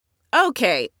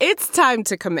Okay, it's time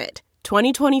to commit.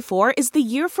 2024 is the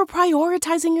year for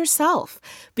prioritizing yourself.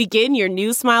 Begin your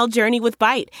new smile journey with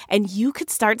Byte, and you could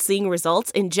start seeing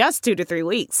results in just 2 to 3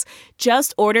 weeks.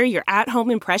 Just order your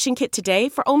at-home impression kit today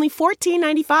for only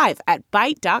 $14.95 at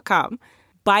Byte.com.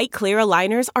 Byte Clear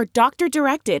aligners are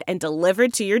doctor-directed and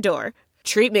delivered to your door.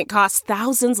 Treatment costs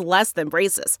thousands less than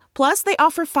braces. Plus, they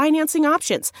offer financing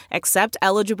options, accept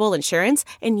eligible insurance,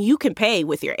 and you can pay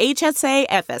with your HSA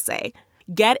FSA.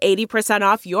 Get 80%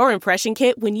 off your impression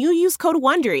kit when you use code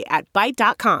WONDERY at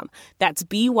Byte.com. That's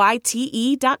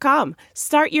BYTE.com.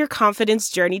 Start your confidence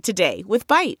journey today with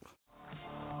Byte.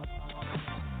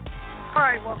 All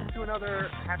right, welcome to another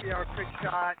Happy Hour Quick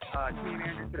Shot. Team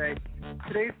Andrew today.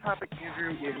 Today's topic,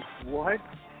 Andrew, is what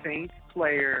Saints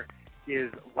player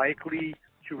is likely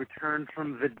to return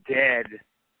from the dead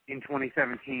in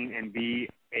 2017 and be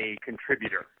a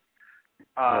contributor.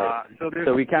 Right.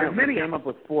 So we came up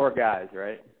with 4 guys,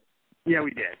 right? Yeah,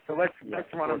 we did. So let's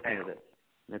run them down.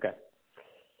 Okay.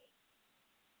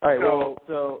 All right.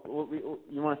 So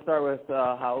you want to start with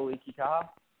Hau'oli Kikaha?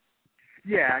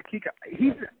 Yeah,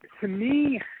 to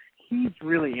me, he's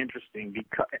really interesting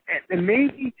because, and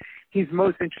maybe he's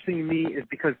most interesting to me is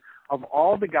because of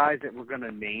all the guys that we're going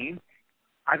to name,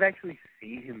 I've actually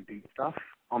seen him do stuff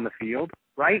on the field,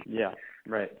 right? Yeah,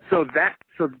 right. So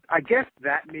I guess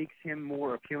that makes him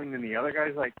more appealing than the other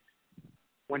guys. Like,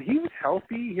 when he was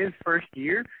healthy his first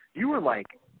year, you were like,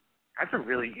 that's a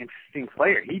really interesting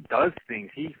player. He does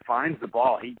things. He finds the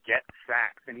ball. He gets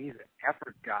sacks, and he's an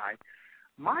effort guy.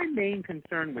 My main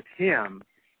concern with him,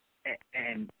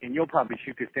 and you'll probably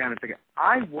shoot this down in a second,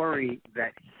 I worry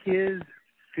that his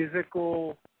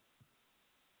physical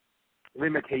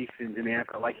limitations in the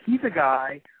NFL, like he's a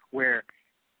guy where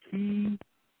he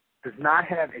does not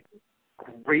have a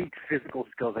great physical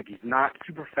skills. Like he's not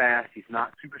super fast. He's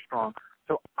not super strong.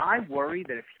 So I worry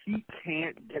that if he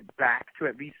can't get back to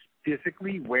at least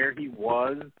physically where he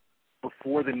was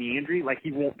before the knee injury, like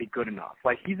he won't be good enough.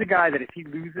 Like he's a guy that if he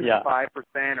loses 5% or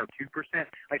 2%,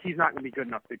 like he's not going to be good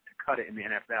enough to cut it in the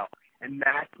NFL. And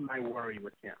that's my worry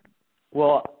with him.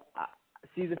 Well,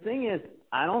 see, the thing is,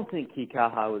 I don't think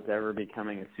Kikaha was ever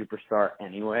becoming a superstar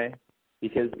anyway,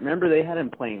 because remember they had him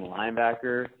playing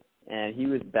linebacker, and he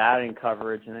was bad in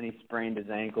coverage, and then he sprained his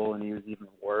ankle, and he was even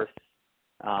worse,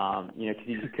 because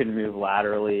he just couldn't move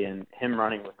laterally, and him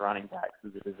running with running backs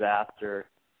was a disaster.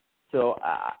 So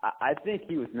I think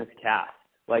he was miscast.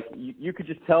 Like, you could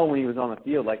just tell when he was on the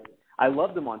field. Like, I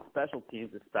loved him on special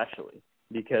teams especially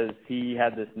because he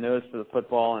had this nose for the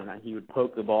football, and he would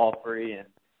poke the ball free, and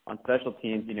on special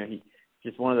teams, he's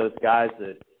just one of those guys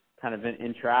that kind of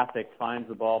in traffic finds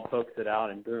the ball, pokes it out,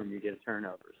 and boom, you get a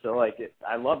turnover. So,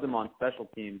 I loved him on special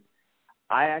teams.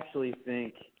 I actually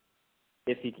think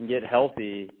if he can get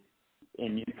healthy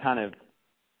and you kind of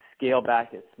scale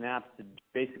back his snaps to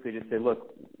basically just say,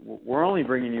 look, we're only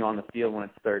bringing you on the field when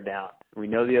it's third down. We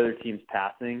know the other team's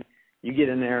passing. You get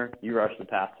in there, you rush the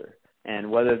passer.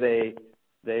 And whether they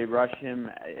rush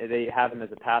him, they have him as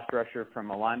a pass rusher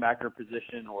from a linebacker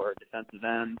position or a defensive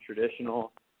end,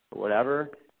 traditional, or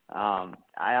whatever. I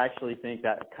actually think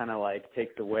that kind of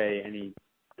takes away any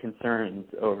concerns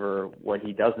over what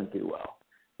he doesn't do well,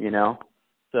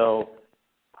 So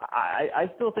I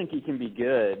still think he can be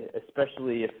good,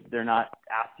 especially if they're not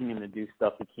asking him to do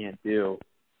stuff he can't do.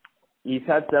 He's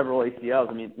had several ACLs.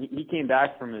 I mean, he came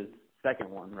back from his second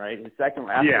one, right? His second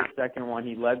one,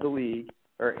 he led the league.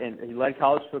 And he led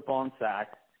college football in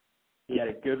sacks. He had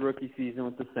a good rookie season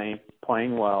with the Saints,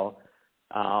 playing well.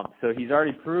 So he's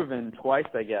already proven twice,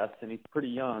 I guess, and he's pretty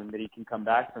young, that he can come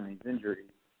back from these injuries.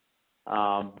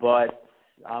 But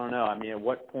I don't know. I mean, at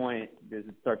what point does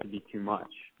it start to be too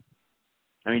much?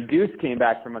 I mean, Deuce came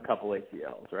back from a couple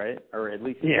ACLs, right? Or at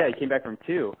least, he came back from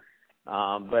 2.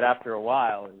 But after a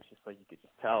while, it was just like you could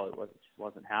just tell it just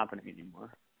wasn't happening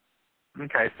anymore.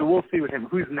 Okay, so we'll see with him.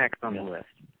 Who's next on the list?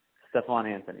 Stephon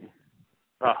Anthony.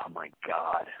 Oh, my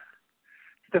God.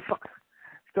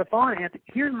 Stephon Anthony.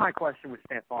 Here's my question with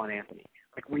Stephon Anthony.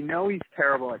 We know he's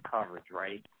terrible at coverage,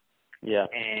 right? Yeah.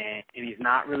 And he's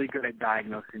not really good at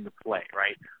diagnosing the play,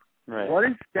 right? Right. What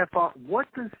does Stephon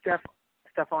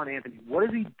Anthony, what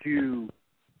does he do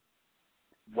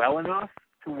well enough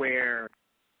to where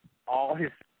all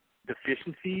his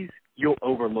deficiencies, you'll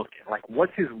overlook it?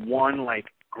 What's his one,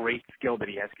 great skill that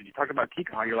he has? Because you talk about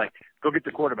Kikaha, you're like, go get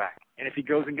the quarterback. And if he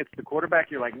goes and gets the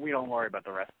quarterback, you're like, we don't worry about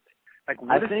the rest of it.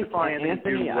 What does Stephon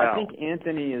Anthony do well? I think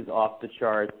Anthony is off the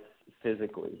charts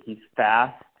physically. He's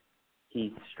fast.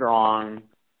 He's strong.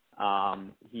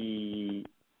 He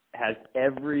has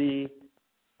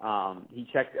he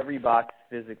checks every box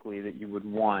physically that you would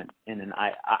want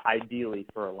ideally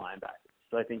for a linebacker.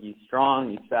 So I think he's strong,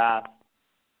 he's fast,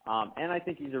 and I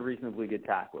think he's a reasonably good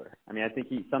tackler. I mean, I think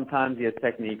sometimes he has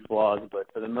technique flaws, but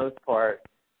for the most part,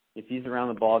 if he's around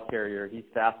the ball carrier, he's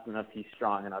fast enough, he's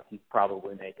strong enough, he's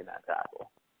probably making that tackle.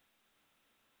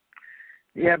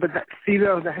 Yeah, but that's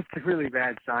a really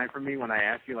bad sign for me when I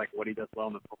ask you, like, what he does well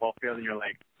on the football field, and you're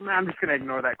like, nah, I'm just going to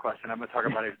ignore that question. I'm going to talk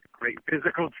about his great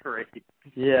physical trait.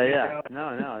 Yeah.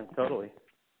 No, totally.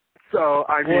 So,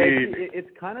 I mean... It's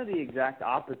kind of the exact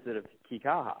opposite of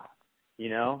Kikaha, you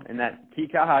know? And that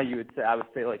Kikaha, I would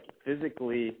say, like,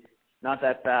 physically, not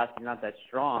that fast, not that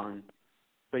strong,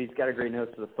 but he's got a great nose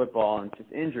for the football and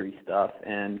just injury stuff.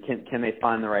 And can they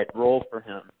find the right role for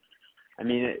him? I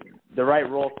mean, the right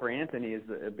role for Anthony is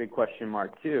a big question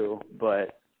mark too,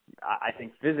 but I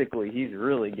think physically he's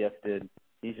really gifted.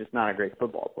 He's just not a great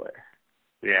football player.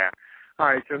 Yeah. All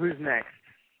right, so who's next?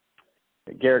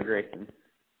 Garrett Grayson.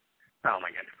 Oh, my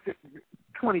God.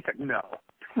 20 seconds. No.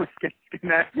 Can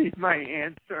that be my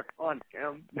answer on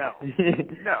him? No.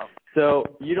 No. So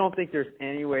you don't think there's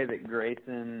any way that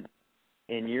Grayson,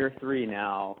 in year 3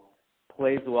 now,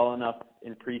 plays well enough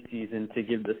in preseason to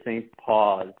give the Saints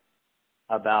pause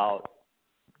about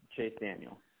Chase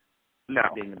Daniel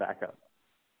being the backup?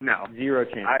 No. Zero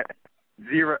chance.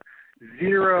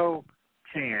 Zero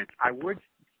chance. I would,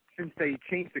 since they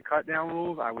changed the cutdown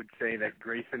rules, I would say that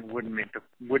Grayson wouldn't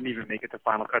even make it to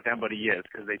final cutdown, but he is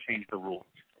because they changed the rules.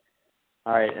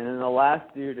 All right, and then the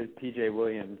last dude is P.J.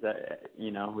 Williams,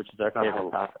 which is our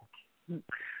favorite topic.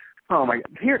 Oh my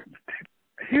God!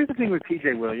 Here's the thing with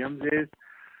P.J. Williams is,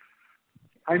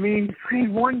 I mean, he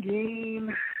played one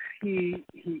game. He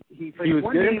was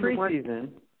good in preseason.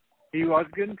 He was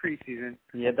good in preseason.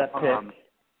 He had that pick.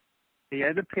 He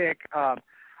had the pick. I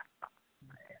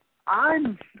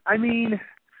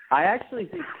actually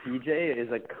think PJ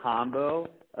is a combo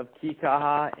of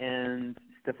Kikaha and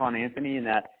Stephon Anthony in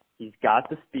that he's got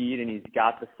the speed and he's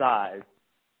got the size.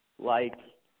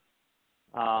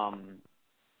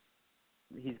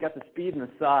 He's got the speed and the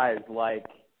size like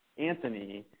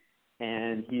Anthony,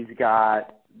 and he's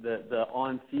got the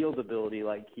on-field ability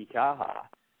like Kikaha.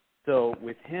 So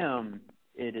with him,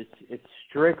 it's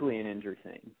strictly an injury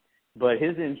thing. But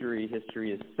his injury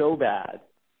history is so bad.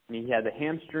 I mean, he had the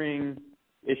hamstring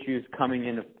issues coming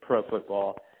into pro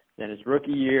football. Then his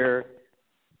rookie year,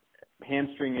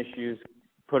 hamstring issues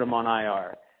put him on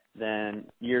IR. Then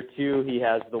year 2, he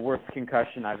has the worst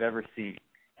concussion I've ever seen,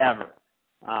 ever.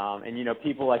 And,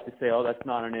 people like to say, oh, that's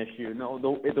not an issue. No,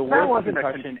 the worst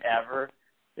concussion ever.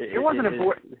 We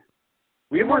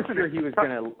weren't sure he was going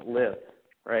to live,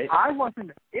 right? That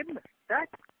wasn't a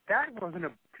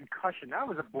concussion. That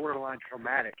was a borderline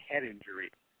traumatic head injury.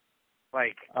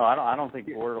 I don't think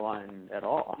borderline at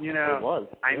all. It was.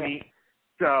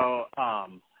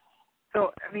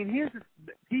 Here's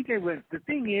PJ Williams. The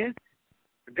thing is,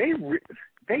 they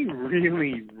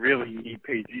really, really need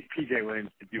PJ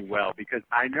Williams to do well, because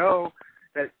I know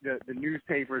that the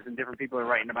newspapers and different people are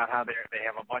writing about how they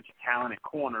have a bunch of talent at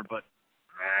corner, but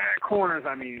corners,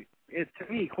 to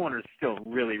me, corners still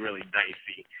really, really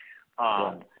dicey.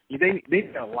 They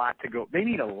need a lot to go. They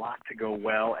need a lot to go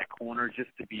well at corner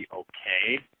just to be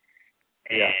okay.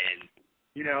 And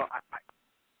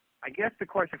I guess the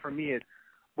question for me is,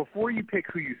 before you pick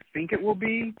who you think it will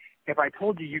be, if I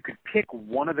told you you could pick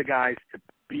one of the guys to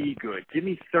be good, give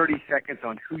me 30 seconds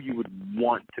on who you would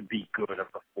want to be good of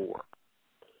the 4.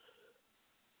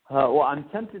 Well, I'm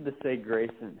tempted to say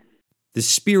Grayson. The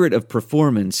spirit of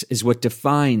performance is what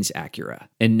defines Acura,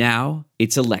 and now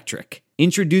it's electric.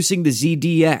 Introducing the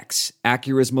ZDX,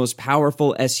 Acura's most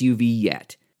powerful SUV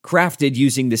yet. Crafted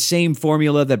using the same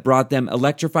formula that brought them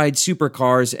electrified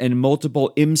supercars and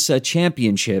multiple IMSA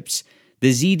championships,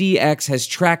 the ZDX has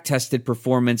track-tested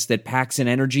performance that packs an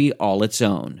energy all its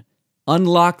own.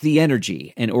 Unlock the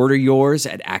energy and order yours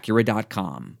at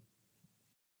Acura.com.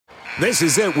 This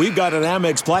is it. We've got an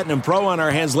Amex Platinum Pro on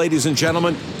our hands, ladies and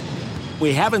gentlemen.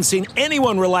 We haven't seen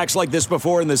anyone relax like this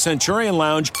before in the Centurion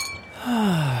Lounge.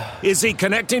 Is he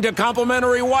connecting to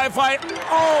complimentary Wi-Fi?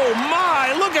 Oh,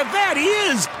 my! Look at that! He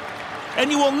is!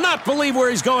 And you will not believe where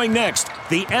he's going next.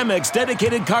 The Amex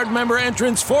dedicated card member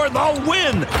entrance for the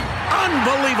win!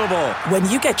 Unbelievable! When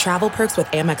you get travel perks with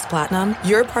Amex Platinum,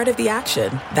 you're part of the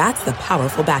action. That's the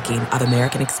powerful backing of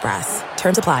American Express.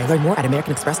 Terms apply. Learn more at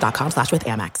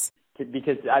americanexpress.com/withAmex.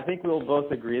 Because I think we'll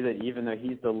both agree that even though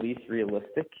he's the least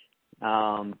realistic,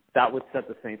 that would set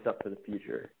the Saints up for the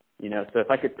future. So if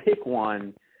I could pick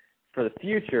one for the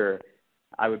future,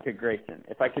 I would pick Grayson.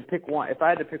 If I had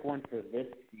to pick one for this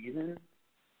season,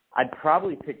 I'd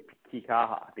probably pick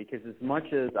Kikaha, because as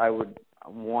much as I would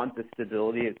want the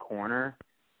stability at corner,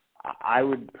 I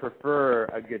would prefer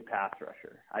a good pass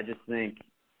rusher. I just think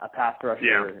a pass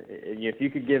rusher, if you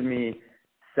could give me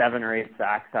 7 or 8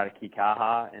 sacks out of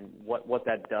Kikaha and what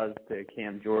that does to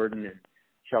Cam Jordan and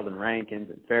Sheldon Rankins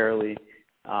and Fairley,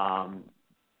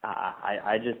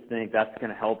 I just think that's going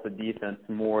to help the defense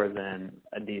more than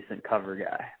a decent cover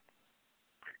guy.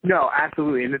 No,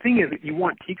 absolutely. And the thing is, you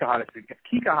want Kikaha to succeed.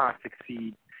 If Kikaha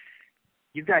succeeds,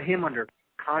 you've got him under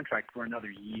contract for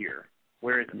another year.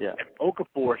 Whereas if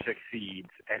Okafor succeeds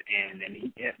at end,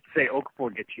 and say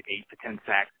Okafor gets you 8 to 10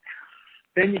 sacks,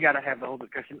 then you got to have the whole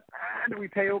discussion. Do we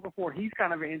pay Okafor? He's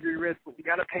kind of an injury risk, but we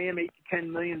got to pay him $8 to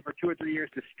 $10 million for 2 or 3 years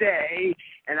to stay.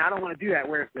 And I don't want to do that.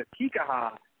 Whereas if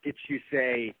Kikaha gets you,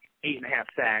 say, 8.5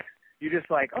 sacks, you're just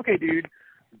like, okay, dude,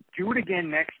 do it again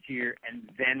next year,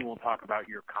 and then we'll talk about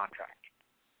your contract.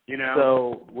 You know?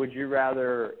 So would you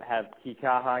rather have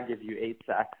Kikaha give you 8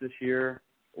 sacks this year,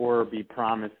 or be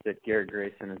promised that Garrett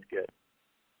Grayson is good?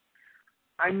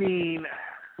 I mean,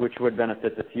 which would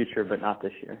benefit the future, but not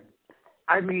this year.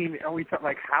 I mean, are we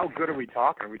like, how good are we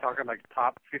talking? Are we talking like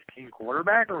top 15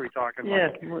 quarterback, or are we talking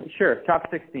like... sure, top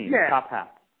 16, top half.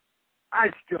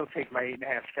 I'd still take my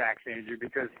 8.5 sacks, Andrew,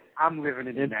 because I'm living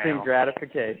in it now. Instant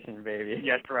gratification, baby.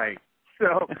 Yes, right.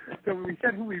 So when we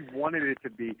said who we wanted it to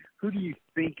be, who do you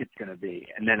think it's going to be?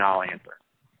 And then I'll answer.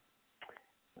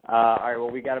 All right,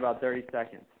 well, we got about 30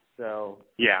 seconds. So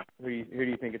yeah, who do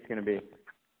you think it's going to be?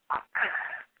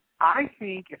 I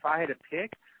think if I had to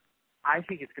pick, I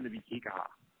think it's going to be Kikaha.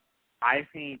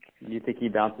 You think he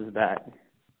bounces back?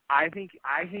 I think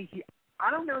he. I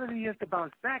don't know that he has to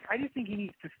bounce back. I just think he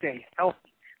needs to stay healthy.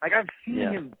 Like, I've seen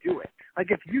him do it.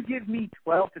 Like, if you give me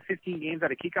 12 to 15 games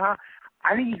out of Kikaha,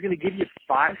 I think he's going to give you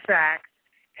 5 sacks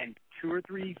and 2 or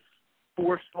 3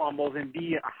 forced fumbles and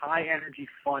be a high-energy,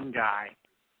 fun guy.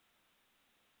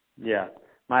 Yeah.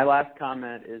 My last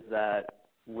comment is that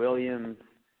Williams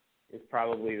is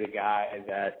probably the guy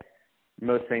that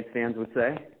most Saints fans would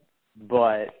say,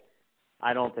 but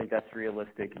I don't think that's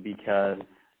realistic because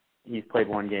he's played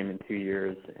 1 game in 2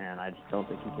 years, and I just don't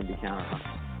think he can be counted on.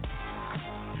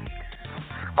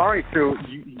 All right, so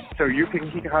you're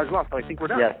picking Kikaha as well, so I think we're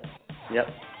done. Yes. Yep.